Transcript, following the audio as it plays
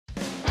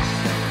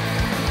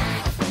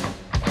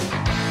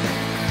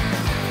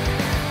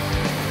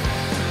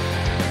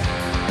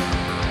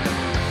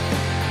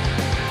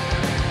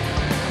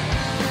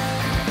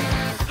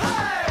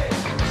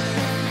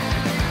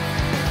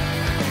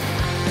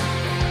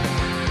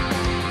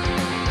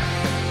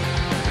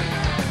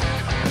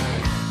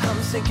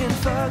sinking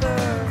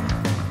further.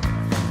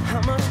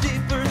 How much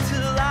deeper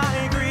till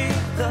I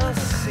breathe the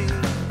sea?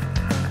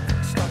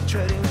 Stop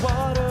treading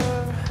water.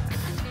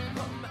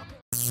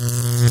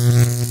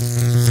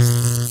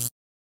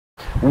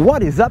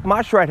 What is up,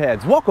 my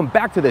shredheads? Welcome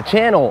back to the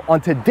channel.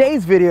 On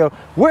today's video,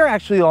 we're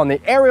actually on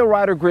the Ariel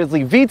Rider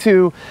Grizzly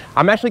V2.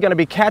 I'm actually gonna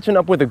be catching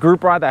up with a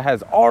group ride that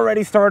has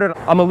already started.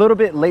 I'm a little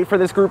bit late for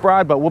this group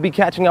ride, but we'll be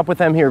catching up with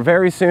them here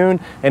very soon.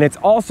 And it's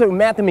also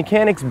Matt the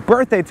Mechanic's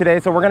birthday today,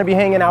 so we're gonna be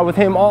hanging out with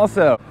him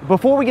also.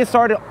 Before we get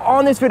started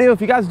on this video, if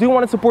you guys do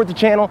wanna support the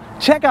channel,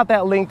 check out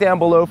that link down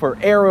below for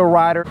Ariel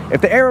Rider. If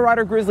the Ariel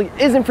Rider Grizzly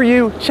isn't for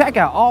you, check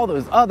out all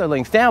those other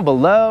links down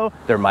below.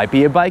 There might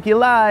be a bike you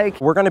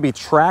like. We're gonna be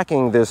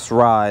tracking this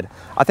ride.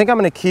 I think I'm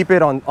going to keep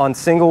it on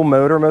single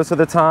motor most of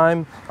the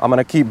time. I'm going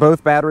to keep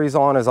both batteries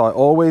on as I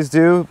always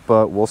do,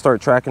 but we'll start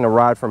tracking the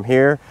ride from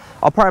here.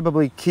 I'll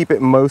probably keep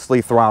it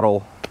mostly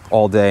throttle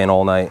all day and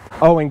all night.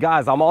 Oh, and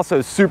guys, I'm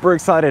also super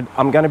excited.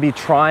 I'm going to be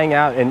trying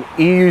out an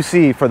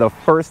EUC for the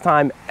first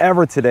time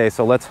ever today,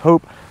 so let's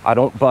hope I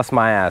don't bust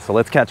my ass. So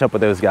let's catch up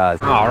with those guys.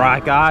 All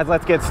right, guys,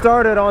 let's get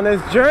started on this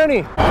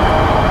journey.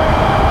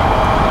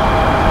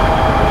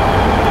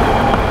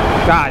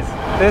 Guys,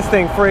 this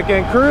thing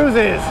freaking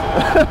cruises.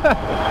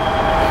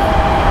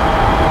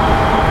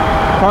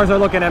 Cars are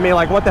looking at me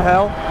like, what the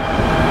hell?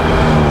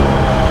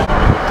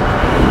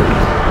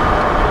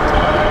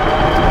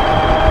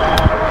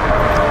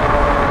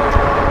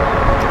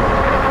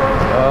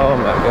 Oh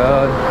my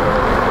God.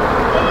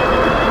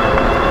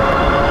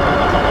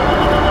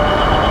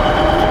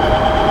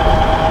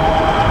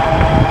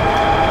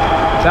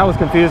 That was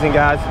confusing,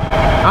 guys.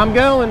 I'm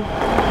going.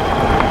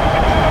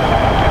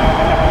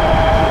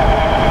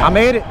 I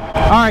made it.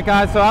 All right,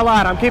 guys, so I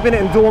lied. I'm keeping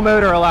it in dual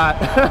motor a lot.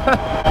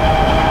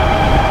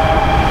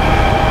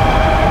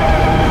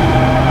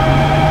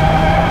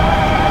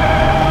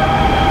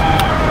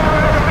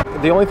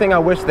 The only thing I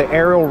wish the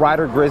Ariel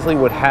Rider Grizzly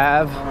would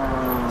have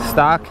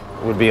stock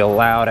would be a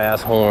loud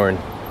ass horn,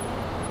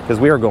 because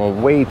we are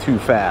going way too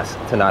fast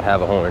to not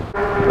have a horn.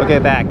 Look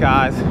at that,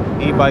 guys.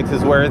 E-bikes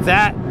is where it's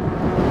at.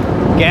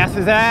 Gas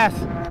his ass.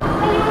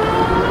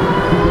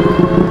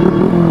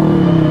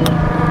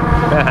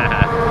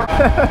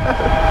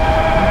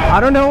 I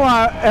don't know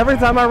why every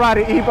time I ride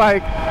an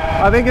e-bike,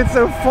 I think it's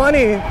so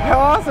funny how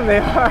awesome they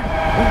are.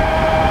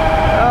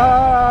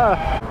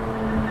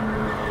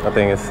 That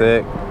thing is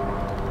sick.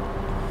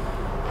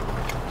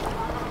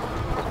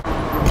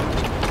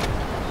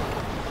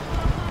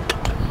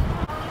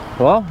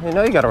 Well, you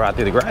know you gotta ride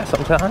through the grass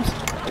sometimes.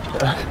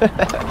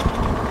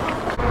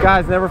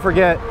 Guys, never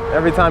forget,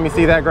 every time you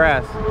see that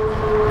grass,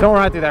 don't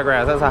ride through that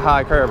grass. That's a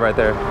high curve right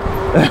there.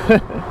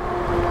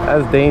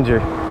 That's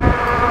danger.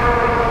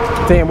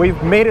 Damn,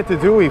 we've made it to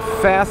Dewey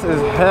fast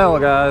as hell,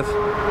 guys.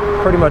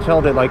 Pretty much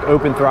held it like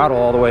open throttle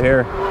all the way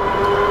here. All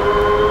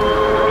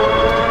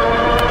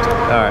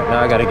right, now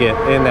I gotta get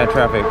in that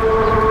traffic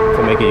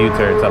to make a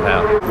U-turn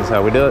somehow. This is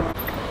how we do it.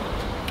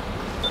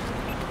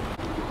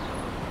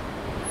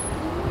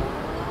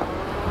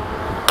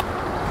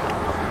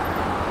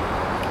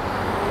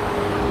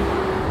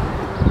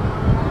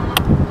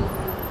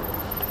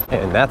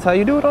 And that's how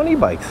you do it on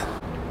e-bikes.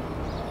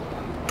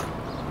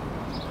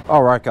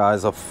 All right,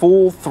 guys, a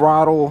full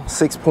throttle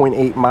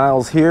 6.8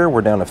 miles here.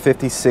 We're down to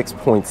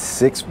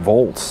 56.6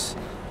 volts.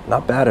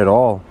 Not bad at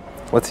all.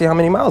 Let's see how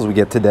many miles we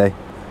get today.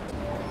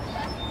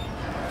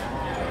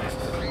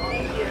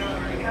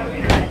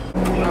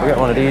 I got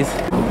one of these,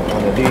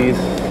 one of these.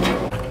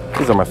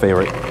 These are my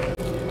favorite.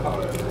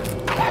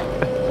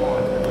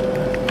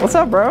 What's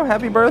up, bro?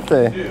 Happy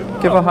birthday.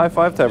 Give a high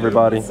five to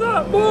everybody. What's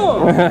up,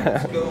 boy?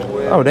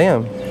 Oh,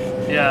 damn.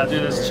 Yeah,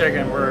 dude, this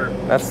chicken,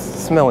 That's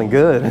smelling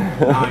good.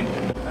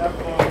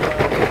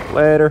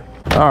 Later.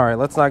 All right,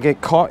 let's not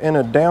get caught in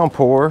a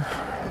downpour.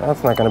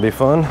 That's not gonna be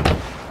fun. Remember,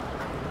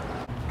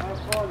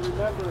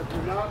 if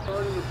you're not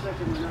burning the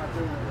chicken, you're not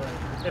doing it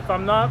right. if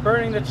I'm not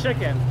burning the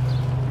chicken,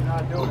 You're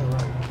not doing it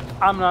right.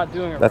 I'm not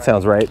doing it That right.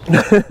 sounds right.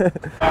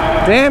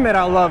 Damn it,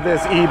 I love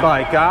this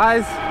e-bike,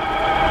 guys.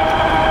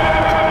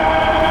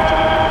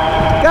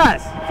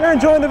 Guys, if you're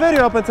enjoying the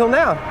video up until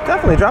now,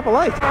 definitely drop a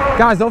like.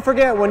 Guys, don't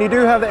forget, when you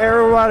do have the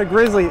Ariel Rider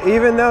Grizzly,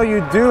 even though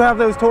you do have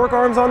those torque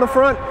arms on the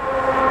front,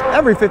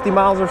 every 50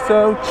 miles or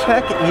so,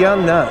 check your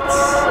nuts.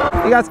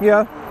 You guys can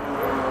go.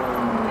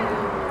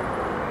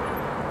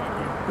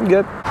 I'm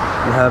good.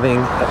 I'm having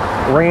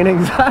rain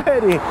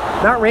anxiety.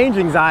 Not range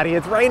anxiety,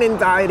 it's rain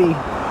anxiety.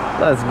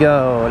 Let's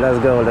go, let's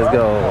go, let's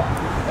go.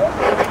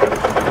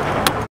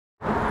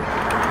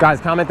 Guys,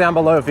 comment down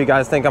below if you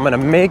guys think I'm gonna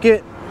make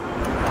it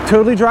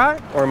totally dry,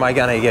 or am I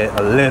gonna get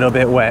a little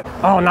bit wet?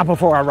 Oh, not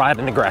before I ride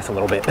in the grass a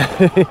little bit.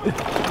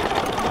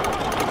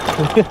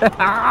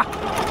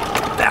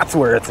 That's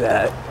where it's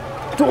at.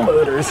 Dual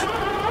motors.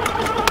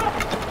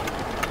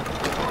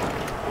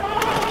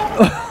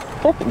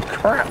 Holy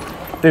crap.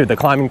 Dude, the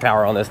climbing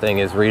power on this thing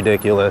is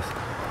ridiculous.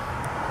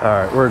 All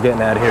right, we're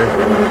getting out of here.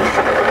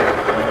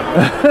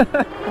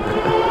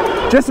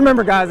 Just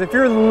remember, guys, if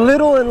you're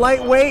little and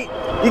lightweight,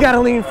 you gotta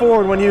lean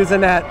forward when using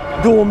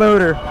that dual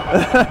motor.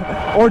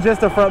 or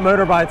just a front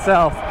motor by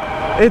itself.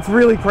 It's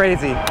really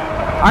crazy.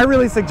 I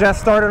really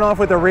suggest starting off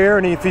with the rear,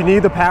 and if you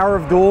need the power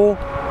of dual,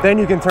 then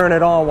you can turn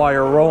it on while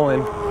you're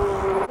rolling.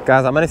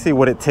 Guys, I'm gonna see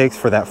what it takes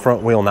for that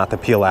front wheel not to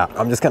peel out.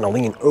 I'm just gonna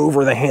lean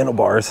over the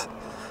handlebars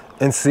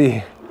and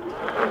see.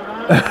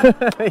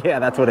 Yeah,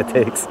 that's what it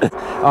takes.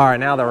 All right,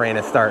 now the rain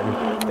is starting.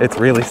 It's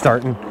really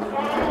starting.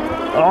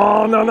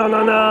 Oh, no, no,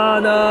 no, no,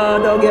 no,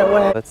 don't get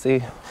wet. Let's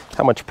see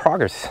how much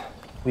progress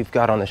we've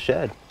got on the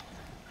shed.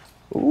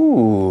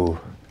 Ooh,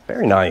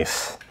 very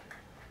nice.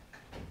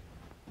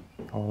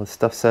 All this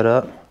stuff set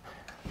up.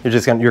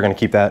 You're gonna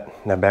keep that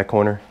in that back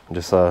corner,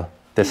 just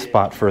this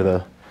spot for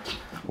the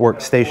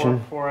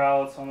workstation. Four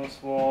outlets on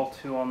this wall,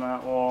 2 on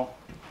that wall,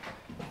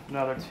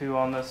 another 2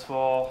 on this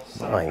wall.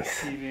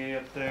 Nice. TV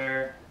up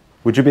there.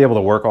 Would you be able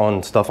to work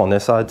on stuff on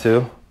this side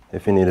too,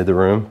 if you needed the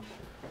room?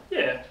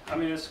 Yeah, I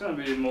mean it's gonna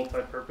be a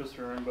multi-purpose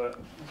room, but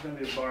there's gonna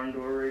be a barn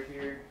door right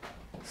here.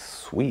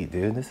 Sweet,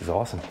 dude. This is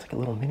awesome. It's like a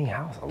little mini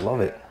house. I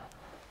love it.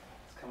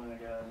 It's coming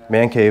together now.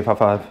 Man cave, high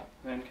five.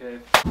 Man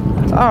cave.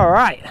 All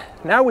right,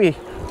 now we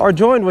are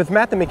joined with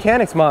Matt the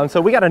Mechanic's mom. So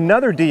we got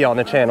another D on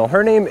the channel.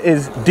 Her name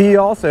is D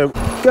also.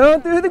 Going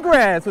through the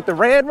grass with the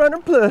Red Runner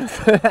Plus.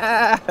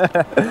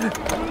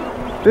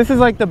 This is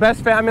like the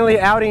best family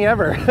outing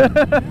ever. Is it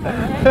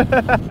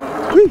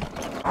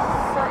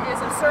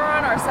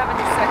Suron or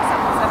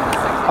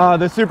 76?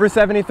 The Super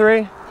 73?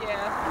 Yeah.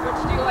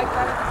 Which do you like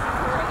better?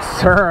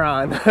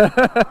 Suron.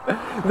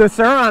 The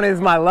Suron is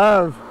my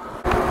love.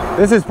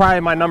 This is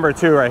probably my number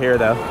 2 right here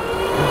though.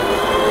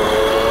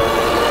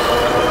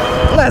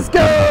 Let's go!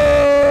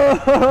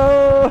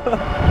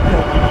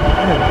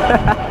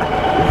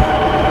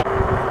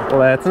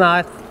 Let's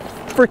not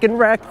freaking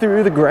wreck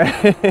through the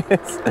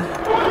grass.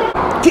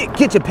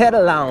 Get your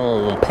pedal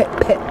on.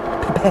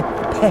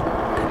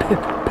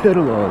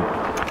 Pedal on.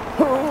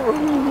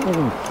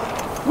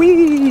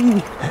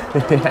 Whee!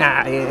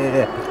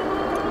 Yeah.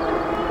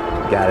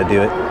 Gotta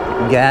do it.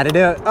 Gotta do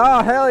it.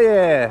 Oh, hell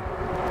yeah.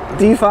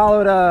 D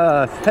followed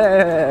us.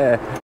 Hey.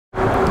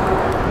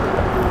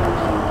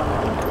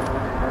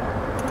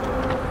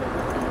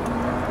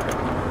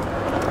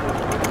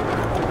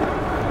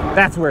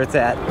 That's where it's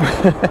at.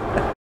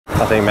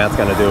 I think Matt's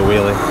gonna do a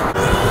wheelie.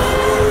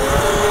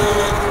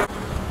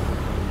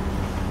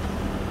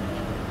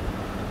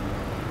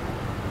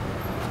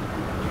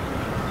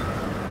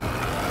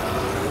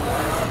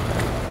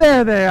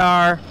 There they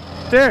are.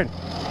 Dude,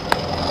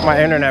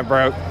 my internet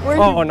broke.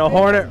 Oh, no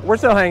Hornet. We're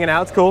still hanging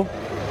out. It's cool.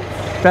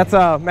 That's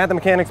Matt the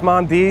Mechanic's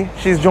mom, D.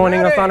 She's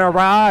joining us on a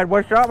ride.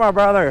 What's up, my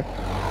brother?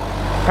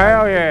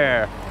 Hell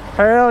yeah.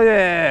 Hell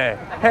yeah.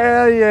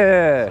 Hell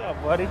yeah. What's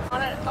up, buddy?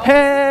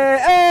 Hey,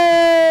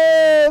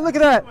 hey, look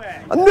at that.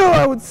 I knew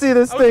I would see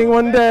this thing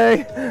one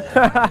day.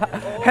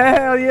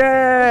 Hell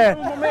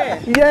yeah.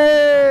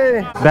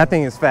 Yay. That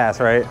thing is fast,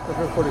 right?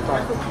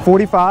 45.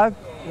 45?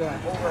 Yeah.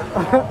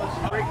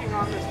 Braking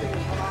on this thing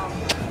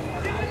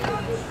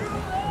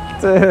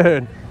is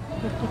Dude,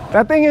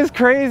 that thing is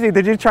crazy.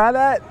 Did you try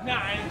that? Nah,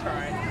 I ain't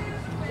trying.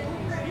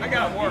 I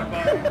gotta work.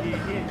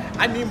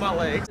 I need my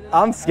legs.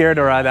 I'm scared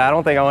to ride that. I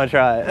don't think I want to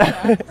try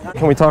it.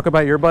 Can we talk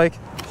about your bike?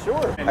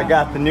 Sure. I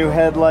got the new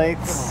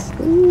headlights.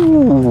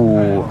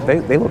 Ooh,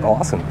 they look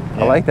awesome.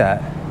 Yeah. I like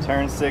that.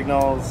 Turn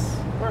signals.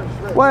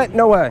 What?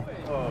 No way.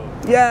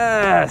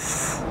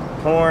 Yes.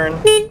 Horn.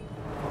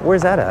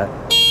 Where's that at?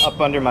 Up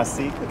under my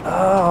seat.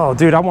 Oh,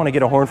 dude, I want to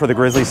get a horn for the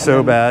Grizzly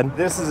so bad.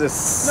 This is a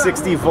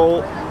 60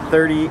 volt,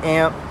 30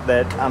 amp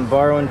that I'm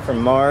borrowing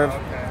from Marv.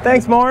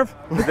 Thanks, Marv.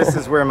 This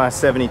is where my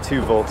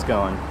 72 volts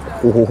going.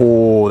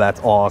 Oh, that's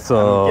awesome.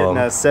 I'm getting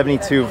a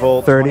 72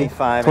 volt, 30,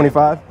 25.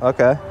 25?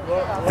 Okay.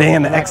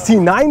 Damn, the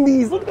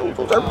XT90s. Look,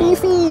 those are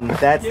beefy.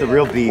 That's the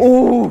real beef.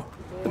 Ooh,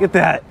 look at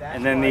that.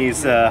 And then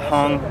these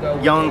hung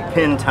young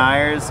pin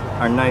tires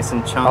are nice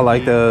and chunky. I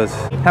like those.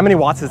 How many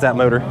watts is that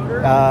motor?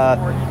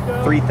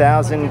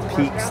 3,000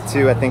 peaks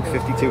to I think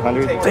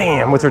 5,200.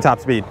 Damn, what's her top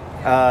speed?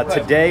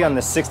 Today on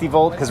the 60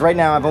 volt, because right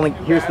now I've only,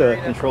 here's the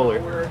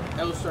controller.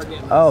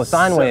 Oh,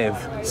 sine wave.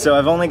 So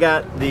I've only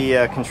got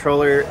the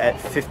controller at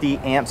 50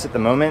 amps at the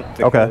moment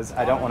because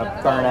I don't want to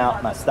burn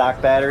out my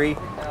stock battery.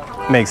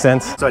 Makes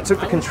sense. So I took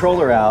the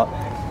controller out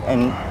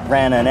and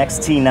ran an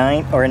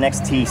XT9 or an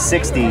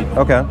XT60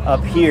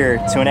 up here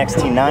to an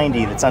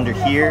XT90 that's under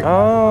here.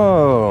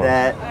 Oh.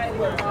 That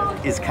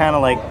is kind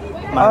of like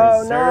my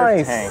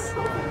reserve tank.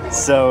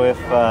 So if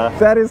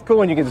that is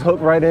cool, and you can just hook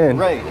right in.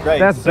 Right.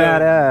 That's so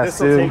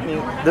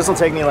badass, This will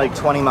take me like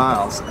 20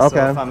 miles. Okay.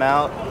 So if I'm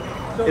out,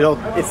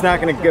 it's not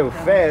going to go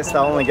fast.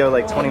 I'll only go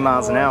like 20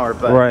 miles an hour,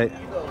 but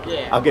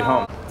I'll get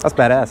home. That's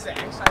badass.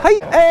 Hey,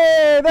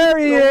 there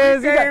he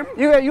is.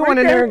 You went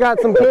in there and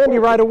got some candy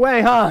right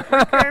away, huh?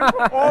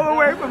 all the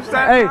way from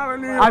Staten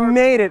Island, New York. I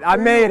made it.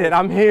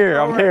 I'm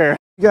here.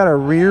 You got a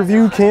rear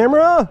view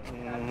camera?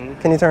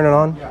 Can you turn it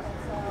on?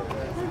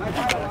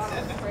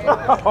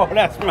 Oh,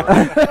 that's my.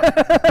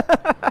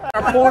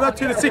 I pulled up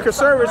to the Secret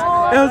Service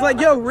and I was like,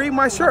 yo, read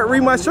my shirt,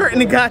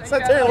 and the guy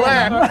sat there and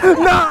laughed. No,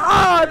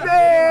 oh,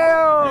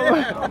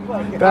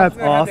 damn! That's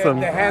awesome.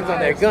 Their hands on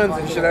their guns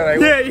and shit. Like,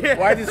 yeah.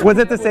 Why this? Was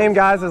it the same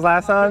guys as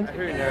last time?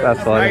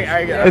 That's funny.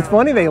 It's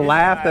funny they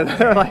laughed and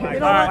they're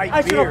like,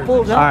 I should have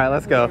pulled all up. right,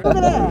 let's go. Look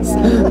at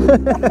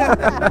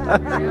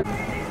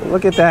that.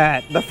 Look at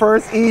that. The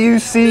first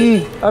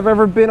EUC I've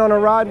ever been on a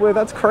ride with.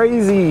 That's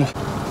crazy.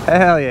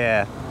 Hell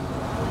yeah.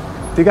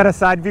 Do you got a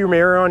side view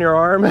mirror on your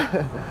arm?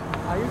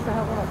 I used to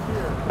have one up here.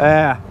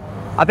 Yeah,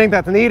 I think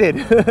that's needed.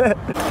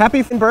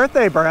 Happy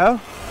birthday, bro.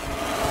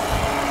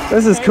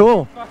 This is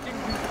cool.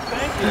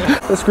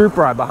 Thank you. This group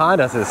ride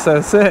behind us is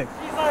so sick.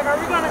 He's like, are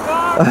we gonna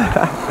go?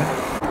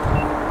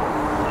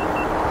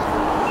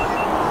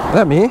 Is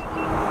that me?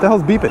 What the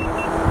hell's beeping?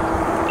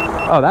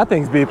 Oh, that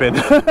thing's beeping.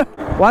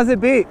 Why does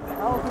it beep? I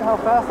don't see how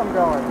fast I'm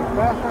going. The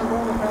faster I'm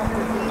going, the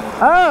faster it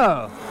beeps.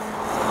 Oh!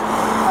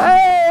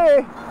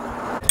 Hey!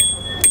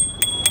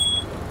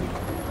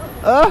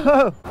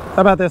 Oh!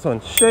 How about this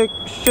one? Shake,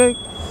 shake,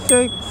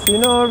 shake, you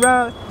know,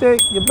 right,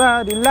 shake your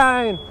body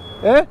line.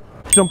 Eh?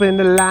 Jump in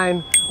the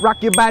line,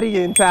 rock your body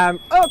in time.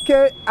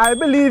 Okay, I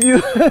believe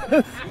you.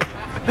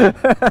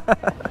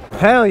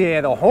 Hell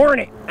yeah, the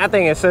Hornet. That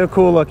thing is so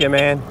cool looking,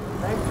 man.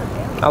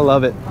 I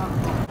love it.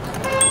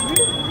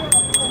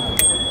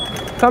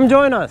 Come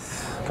join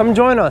us. Come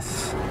join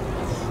us.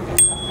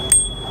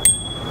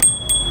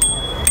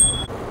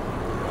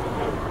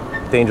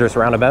 Dangerous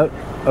roundabout.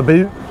 A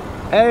boot.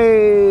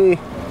 Hey.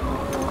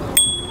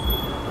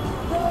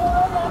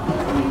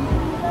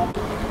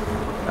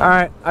 All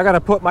right, I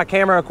gotta put my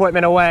camera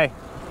equipment away.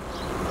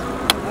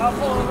 I'll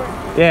pull over.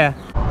 Yeah.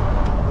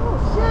 Oh,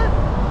 shit.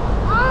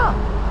 Ah.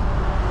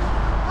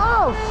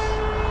 Oh.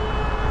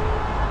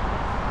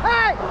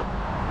 Hey.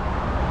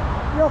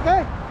 You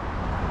okay?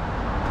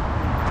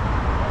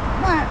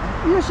 Man,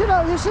 you should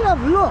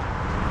have looked.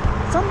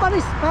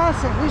 Somebody's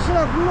passing. You should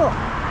have looked.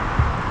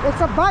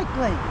 It's a bike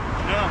lane.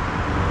 No.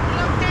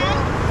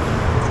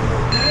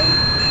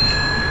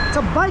 It's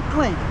a bike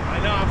lane. I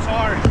know, I'm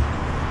sorry.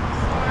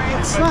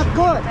 It's not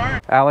good.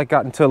 Alec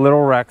got into a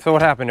little wreck. So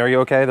what happened? Are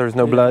you okay? There's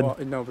no blood?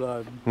 No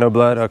blood. No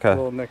blood? A Okay.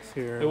 little nicks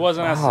here. It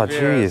wasn't as Oh,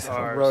 severe as jeez.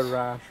 ours. Road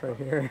rash right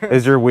here.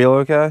 Is your wheel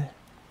okay?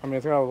 I mean,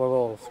 it's got a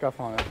little scuff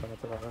on it, but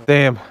that's about it.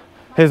 Damn.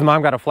 His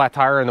mom got a flat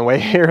tire in the way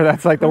here.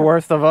 That's like the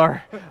worst of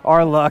our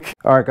luck.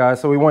 All right,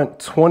 guys, so we went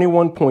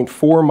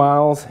 21.4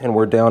 miles and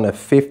we're down to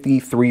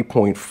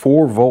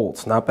 53.4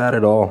 volts. Not bad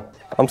at all.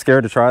 I'm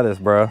scared to try this,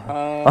 bro.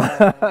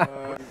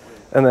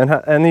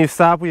 And you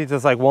stop, we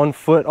just like 1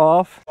 foot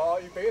off.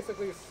 Well, you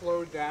basically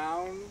slow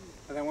down,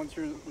 and then once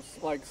you're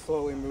like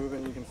slowly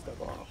moving, you can step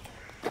off.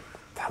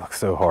 That looks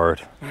so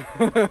hard.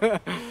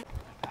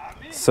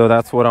 So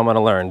that's what I'm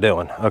gonna learn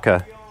doing. Okay.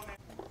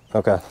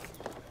 Okay.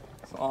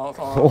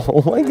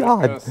 Oh my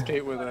God.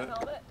 Skate with it.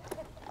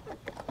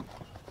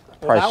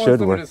 Probably that should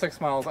one's limited work. to 6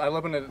 miles. I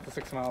limited it to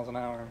 6 miles an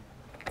hour.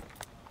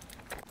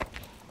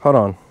 Hold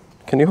on.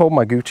 Can you hold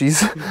my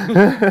Gucci's?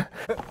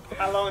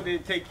 How long did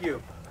it take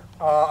you?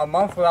 A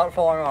month without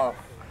falling off.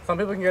 Some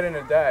people can get in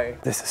a day.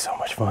 This is so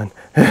much fun.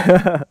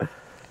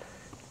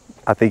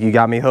 I think you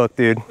got me hooked,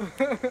 dude.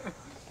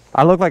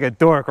 I look like a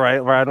dork, right?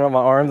 Riding with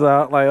my arms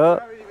out like, I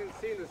haven't even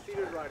seen the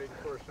seated riding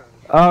portion.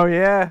 Oh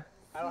yeah.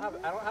 I don't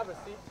have a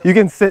seat. You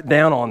can sit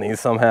down on these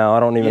somehow. I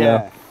don't even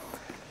know.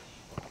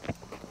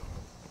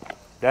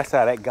 That's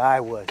how that guy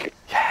was.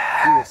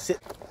 Yeah. He was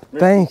sitting.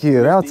 Thank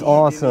you. That's Didn't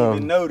awesome.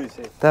 even notice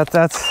it.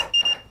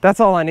 That's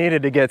all I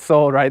needed to get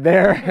sold right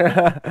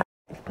there.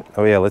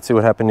 Oh yeah, let's see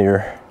what happened to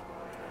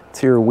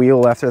your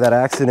wheel after that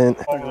accident.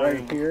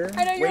 Right here.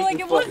 I know, you're like,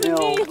 it wasn't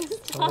me this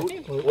time.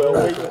 Well,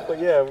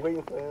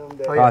 waiting for him.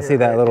 Oh, I see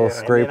that little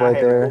scrape right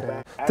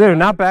there. Dude,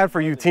 not bad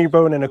for you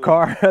T-bone in a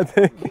car, I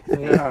think.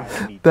 Yeah.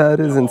 That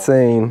is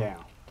insane.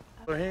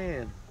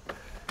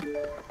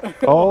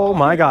 Oh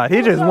my God,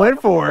 he just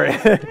went for it.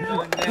 It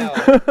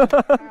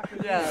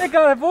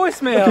got a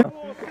voicemail.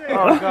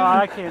 Oh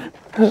God, I can't.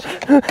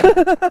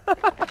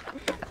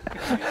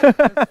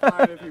 It's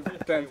fine if you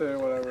dent it or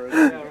whatever.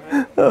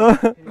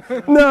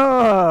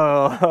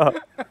 No.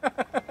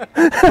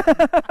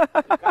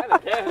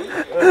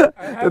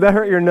 Did that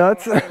hurt your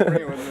nuts? It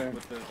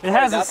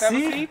has a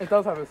seat? It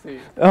does have a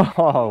seat.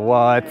 Oh,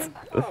 what?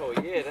 Oh,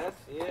 yeah, that's,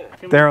 yeah.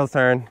 Daryl's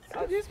turn.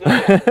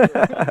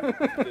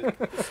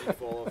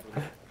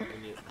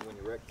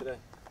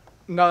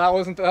 No, that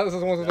wasn't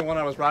the one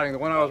I was riding. The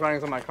one I was riding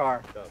is in my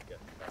car.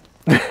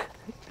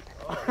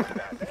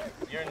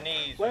 Your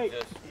knees Wait, are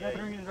just... is that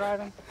drinking and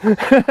driving?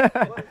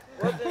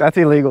 That's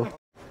illegal.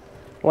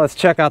 Let's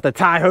check out the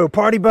Tahoe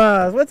Party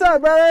Bus. What's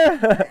up,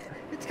 brother?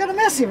 It's kind of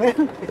messy,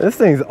 man. This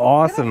thing's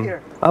awesome.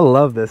 here. I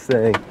love this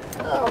thing.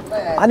 Oh,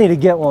 man. I need to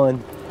get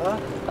one. Huh?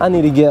 I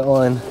need to get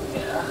one.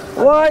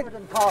 What?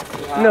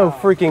 No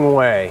freaking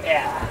way.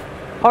 Yeah.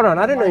 Hold on,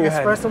 I didn't know you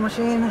had... Espresso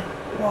machine.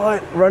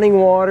 What? Running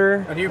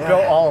water? And you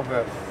built all of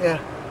this. Yeah.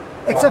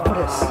 Except for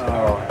this.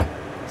 Oh.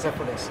 Except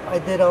for this. I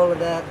did all of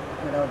that.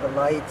 you know, the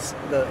lights,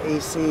 the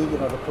AC, you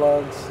know, the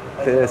plugs.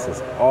 This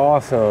is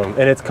awesome.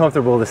 And it's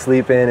comfortable to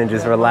sleep in and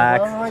just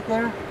relax. Right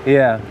there.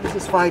 Yeah. This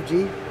is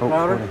 5G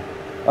router.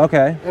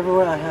 Okay.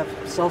 Everywhere I have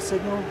cell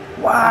signal.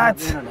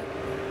 What? Internet.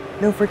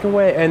 No freaking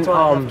way. And so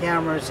I have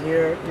cameras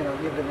here, you know,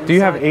 even do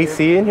you have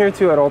AC here. in here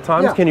too at all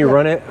times? Yeah, Can you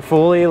run it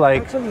fully?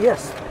 Like, actually,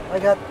 yes. I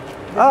got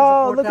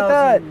look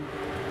at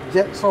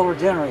that. Solar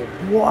generator.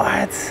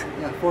 What?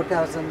 Yeah,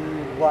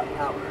 4,000 watt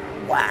hour.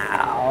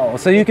 Wow.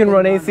 So you can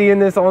run AC in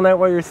this all night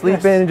while you're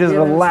sleeping and just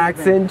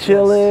relaxing,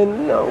 chilling?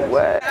 Yes. No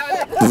way.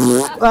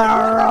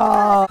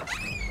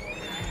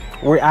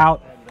 We're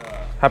out.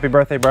 Happy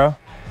birthday, bro.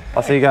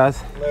 I'll see you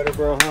guys. Later,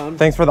 bro.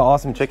 Thanks for the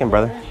awesome chicken,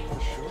 brother.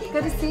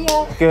 Good to see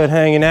you. Good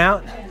hanging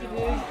out. Bye,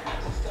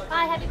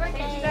 happy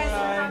birthday.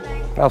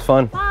 That was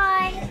fun.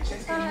 Bye.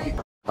 Bye.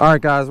 All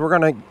right, guys, we're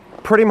gonna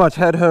pretty much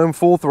head home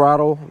full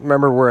throttle.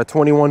 Remember, we're at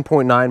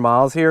 21.9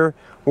 miles here.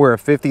 We're at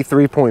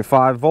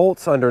 53.5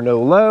 volts under no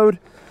load.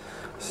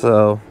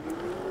 So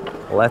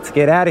let's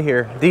get out of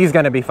here. Dee's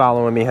gonna be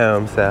following me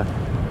home, so.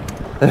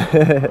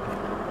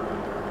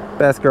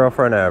 Best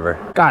girlfriend ever.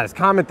 Guys,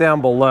 comment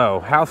down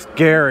below. How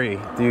scary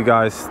do you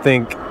guys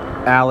think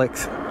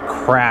Alec's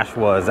crash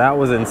was? That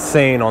was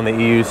insane on the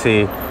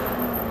EUC.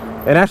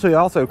 And actually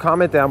also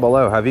comment down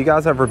below, have you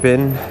guys ever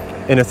been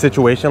in a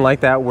situation like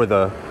that where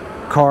the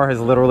car has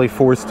literally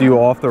forced you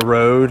off the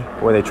road,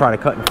 where they try to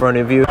cut in front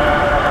of you?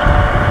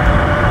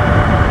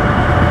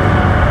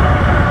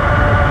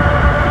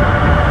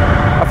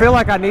 I feel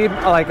like I need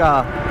like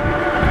a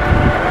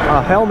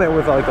helmet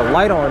with like a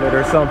light on it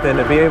or something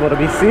to be able to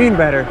be seen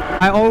better.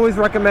 I always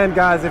recommend,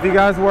 guys, if you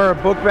guys wear a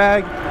book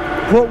bag,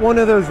 put one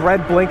of those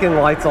red blinking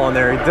lights on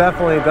there. It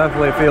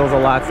definitely feels a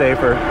lot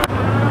safer.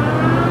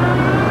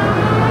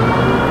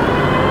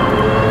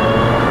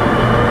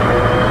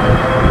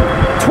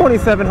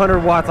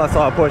 $2,700 watts I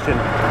saw it pushing.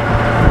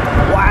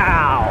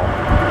 Wow.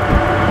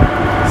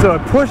 So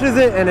it pushes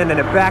it and then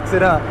it backs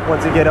it up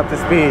once you get up to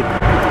speed.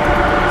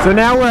 So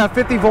now we're at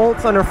 50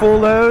 volts under full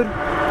load.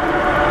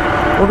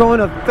 We're going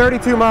to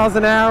 32 miles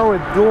an hour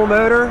with dual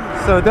motor.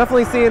 So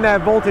definitely seeing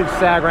that voltage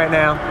sag right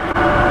now.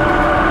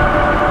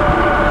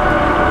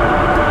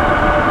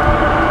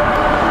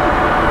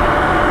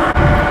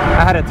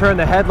 I had to turn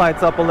the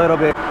headlights up a little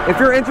bit. If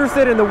you're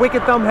interested in the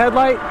Wicked Thumb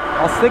headlight,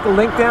 I'll stick a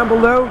link down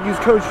below. Use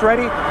code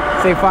Shreddie,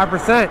 save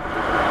 5%.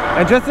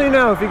 And just so you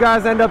know, if you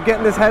guys end up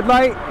getting this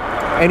headlight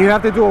and you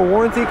have to do a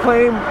warranty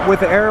claim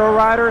with the Ariel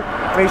rider,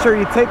 make sure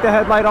you take the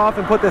headlight off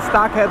and put the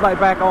stock headlight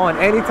back on.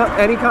 Any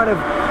kind of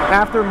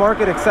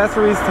aftermarket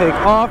accessories take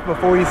off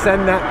before you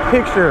send that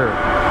picture,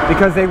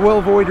 because they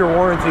will void your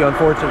warranty,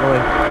 unfortunately.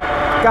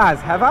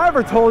 Guys, have I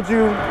ever told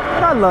you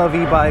that I love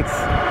e-bikes?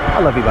 I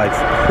love e-bikes.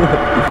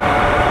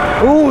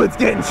 Ooh, it's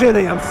getting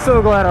chilly. I'm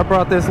so glad I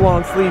brought this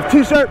long sleeve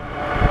t-shirt.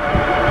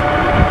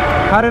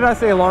 How did I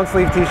say a long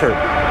sleeve t-shirt?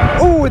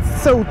 Ooh,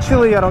 it's so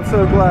chilly and I'm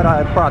so glad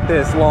I brought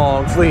this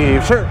long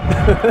sleeve shirt.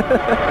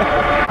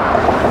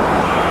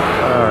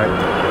 All right,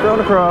 going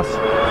across.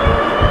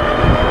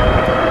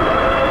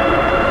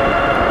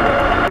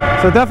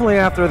 So definitely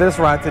after this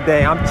ride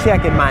today, I'm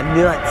checking my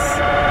nuts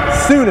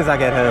as soon as I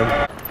get home.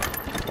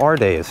 Our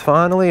day is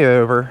finally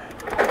over.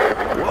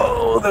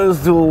 Whoa, those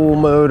dual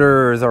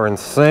motors are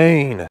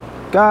insane.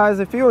 Guys,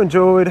 if you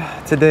enjoyed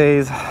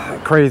today's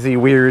crazy,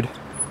 weird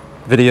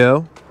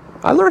video,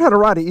 I learned how to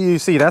ride an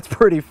EUC. That's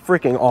pretty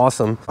freaking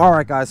awesome. All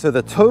right, guys, so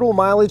the total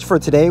mileage for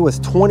today was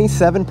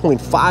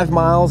 27.5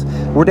 miles.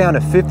 We're down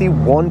to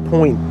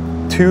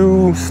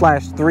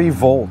 51.2/3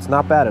 volts.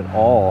 Not bad at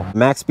all.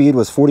 Max speed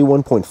was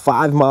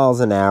 41.5 miles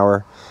an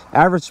hour.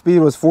 Average speed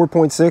was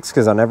 4.6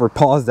 because I never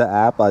paused the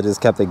app. I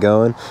just kept it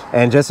going.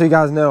 And just so you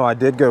guys know, I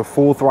did go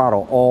full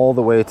throttle all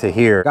the way to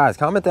here. Guys,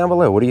 comment down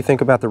below. What do you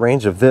think about the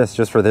range of this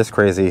just for this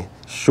crazy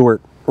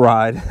short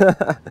ride?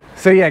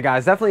 So yeah,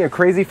 guys, definitely a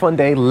crazy fun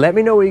day. Let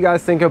me know what you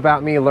guys think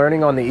about me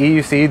learning on the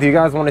EUC. Do you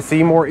guys want to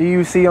see more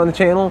EUC on the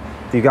channel?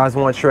 Do you guys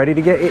want Shreddie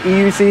to get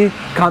EUC?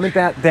 Comment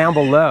that down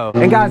below.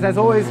 And guys, as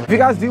always, if you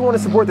guys do want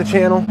to support the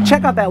channel,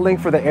 check out that link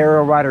for the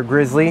Ariel Rider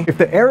Grizzly. If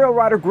the Ariel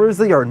Rider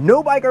Grizzly are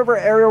no bike over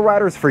Ariel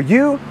Riders for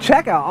you,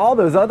 check out all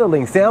those other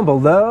links down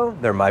below.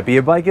 There might be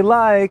a bike you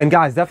like. And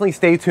guys, definitely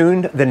stay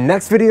tuned. The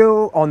next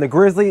video on the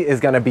Grizzly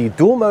is going to be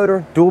dual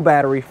motor, dual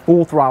battery,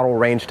 full throttle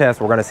range test.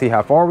 We're going to see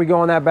how far we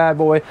go on that bad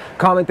boy.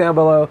 Comment down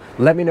below.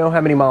 Let me know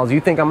how many miles you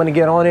think I'm going to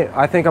get on it.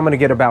 I think I'm going to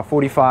get about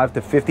 45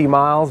 to 50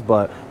 miles,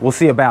 but we'll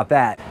see about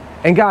that.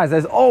 And guys,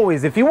 as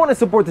always, if you want to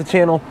support the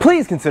channel,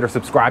 please consider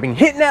subscribing,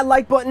 hitting that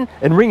like button,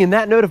 and ringing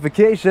that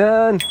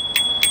notification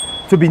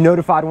to be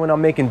notified when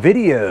I'm making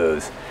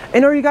videos.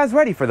 And are you guys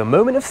ready for the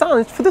moment of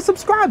silence for the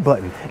subscribe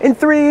button? In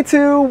 3,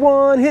 2,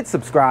 1, hit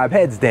subscribe,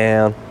 heads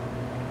down.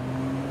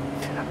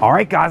 All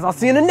right, guys, I'll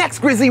see you in the next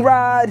Grizzly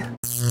ride.